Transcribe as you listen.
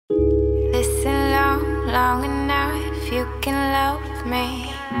long enough, you can love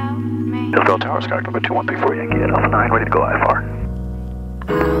me. Hillsdale Tower, Sky number 2134 Yankee at Alpha 9, ready to go IFR.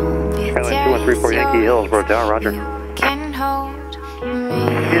 Skyline 2134 Yankee, Hillsborough Tower, roger. You can hold me.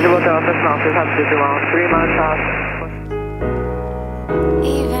 Usable Delta, Smelters, have to do on 3 miles south.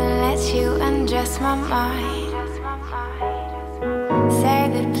 Even let you undress my mind.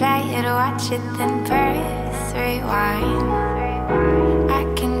 Save it, play it, watch it, then press rewind. I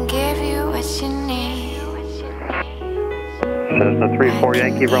can give you what you need. Cessna 34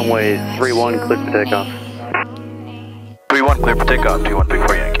 Yankee, runway 31, clear for takeoff. 31 clear for takeoff,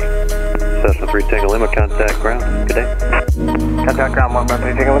 2134 Yankee. Cessna 3 Tango Lima, contact ground, good day. Contact ground, 1 3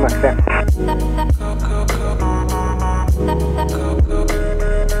 Tango Lima, good day.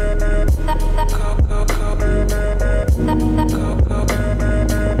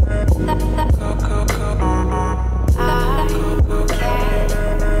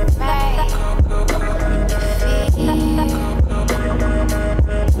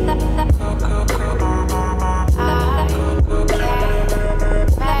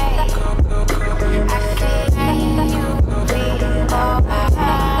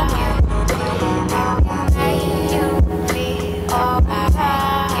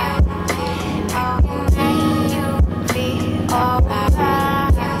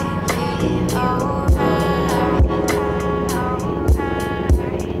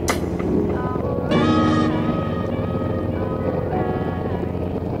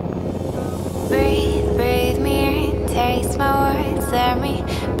 Breathe me in, taste my words, let me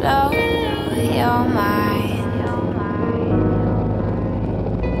blow your mind.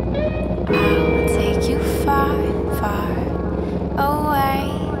 I'll take you far, far away.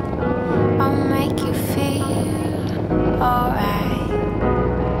 I'll make you feel alright.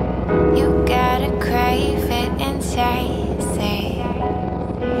 You gotta crave it and chase it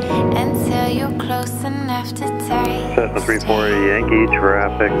until you're close enough to taste Cessna 34 Yankee,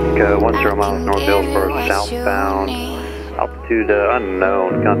 traffic 10 miles north Hillsborough, southbound, altitude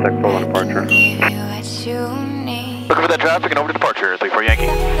unknown, contact full on departure. Looking for that traffic and over to departure, 34 Yankee.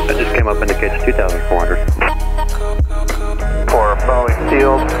 That just came up, indicates 2,400. For Boeing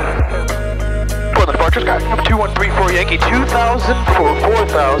Field. For the departure, Sky number 2134 Yankee, 2000 for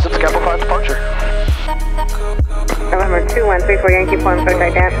 4000, Scapel 5 departure. November 2134 Yankee, form for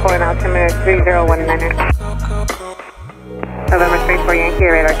dash 4 and altimeter 3019er. November 34 Yankee,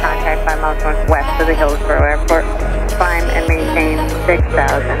 radar contact 5 miles northwest of the Hillsborough Airport. Climb and maintain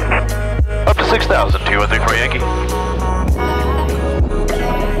 6,000. Up to 6,000, 2134 Yankee.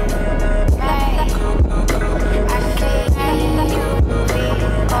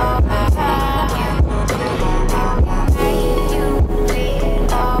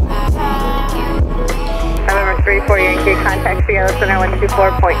 November 34 Yankee, contact Seattle Center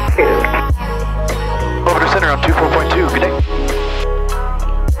 124.2. Over to center on 24.2, good day.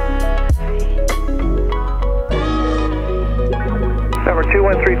 Number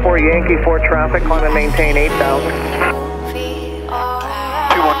 2134 Yankee, 4 traffic, climb and maintain 8,000.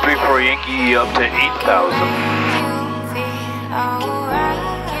 2134 Yankee, up to 8,000.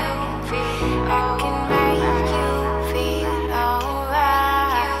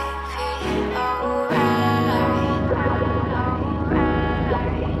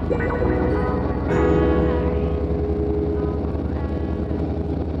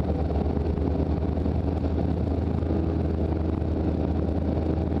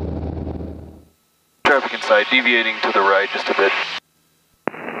 Traffic inside, deviating to the right just a bit.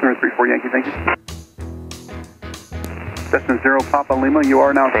 Number 34 Yankee, thank you. Cessna 0 Papa Lima, you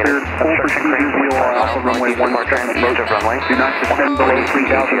are now cleared full pursuit VOR Alpha runway 17 approach. Do not descend below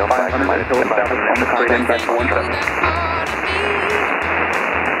 3,500 until established on the straight end back to 17.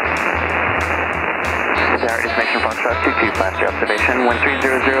 Tower information from Foxtrot 22, flash your observation,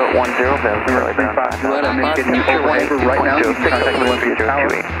 130010, Bell's Number 350, I'm getting you over right now. You can contact Olympia Tower.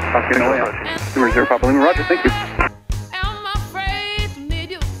 Talk to you in a layout. Number 0 Papa Lima, roger, thank you.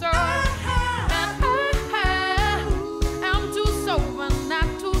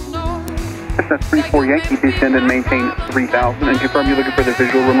 Cessna 34 Yankee, descend and maintain 3,000, and confirm you're looking for the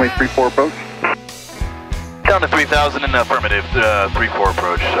visual runway 34 approach. Down to 3,000 in affirmative, 34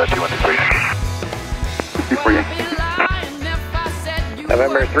 approach, 2133. 34 Yankee.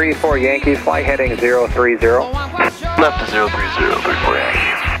 November 34 Yankee, fly heading 030. Left to 030, 34 Yankee.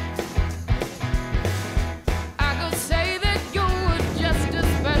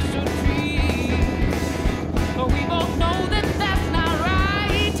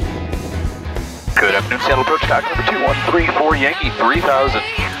 Good afternoon, Seattle approach, Skyhawk number 2134 Yankee, 3,000.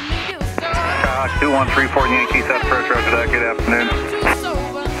 Skyhawk 2134 Yankee, South approach, roger that, good afternoon.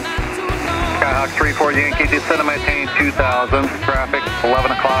 Skyhawk Hawk 34 Yankee, descend and maintain 2000. Traffic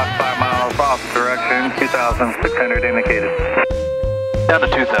 11 o'clock, 5 miles off direction, 2600 indicated. Down to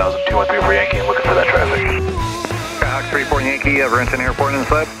 2000, 2134 Yankee, looking for that traffic. Hawk 34 Yankey, Renton Airport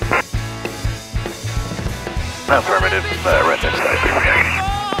inside. Affirmative, Renton inside, 34 Yankee.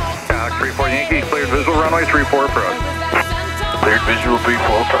 Hawk 34 Yankee, cleared visual runway 34 approach. Cleared visual 34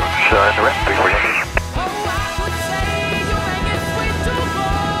 approach, Renton 34 Yankee.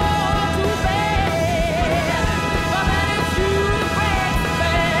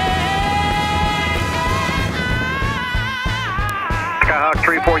 Hawk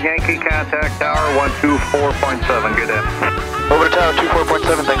 34 Yankee, contact tower 124.7, good day. Over to tower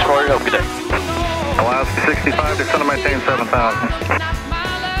 24.7, thanks for all your help, good day. Alaska 65, descend and maintain 7000.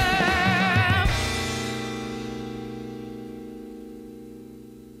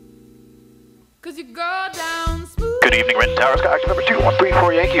 Good evening, Renton Tower, Skyhawk number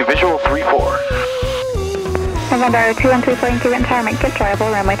 2134 Yankee, visual 34. November 2134 Yankee, Renton Tower, make gets arrival,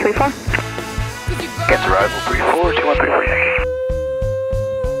 runway 34. Gets arrival 34, 2134 Yankee.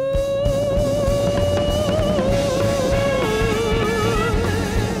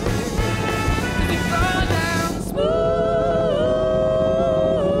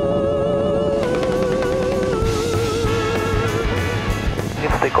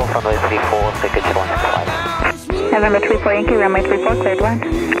 Go from runway 34, ticket 165. November 34 Yankee, runway 34, cleared land.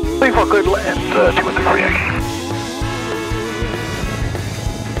 34 cleared land, 2134 Yankee.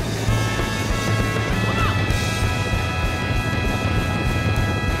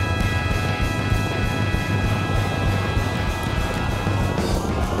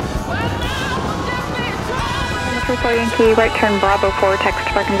 November 34 Yankee, right turn Bravo 4, text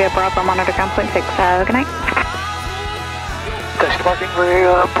parking via Bravo, monitor ground point 6, good night. Taxi parking for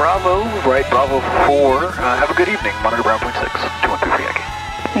Bravo, right, Bravo 4. Have a good evening. Monitor ground point 6, 2134 Yankee.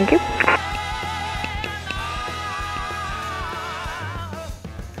 Thank you.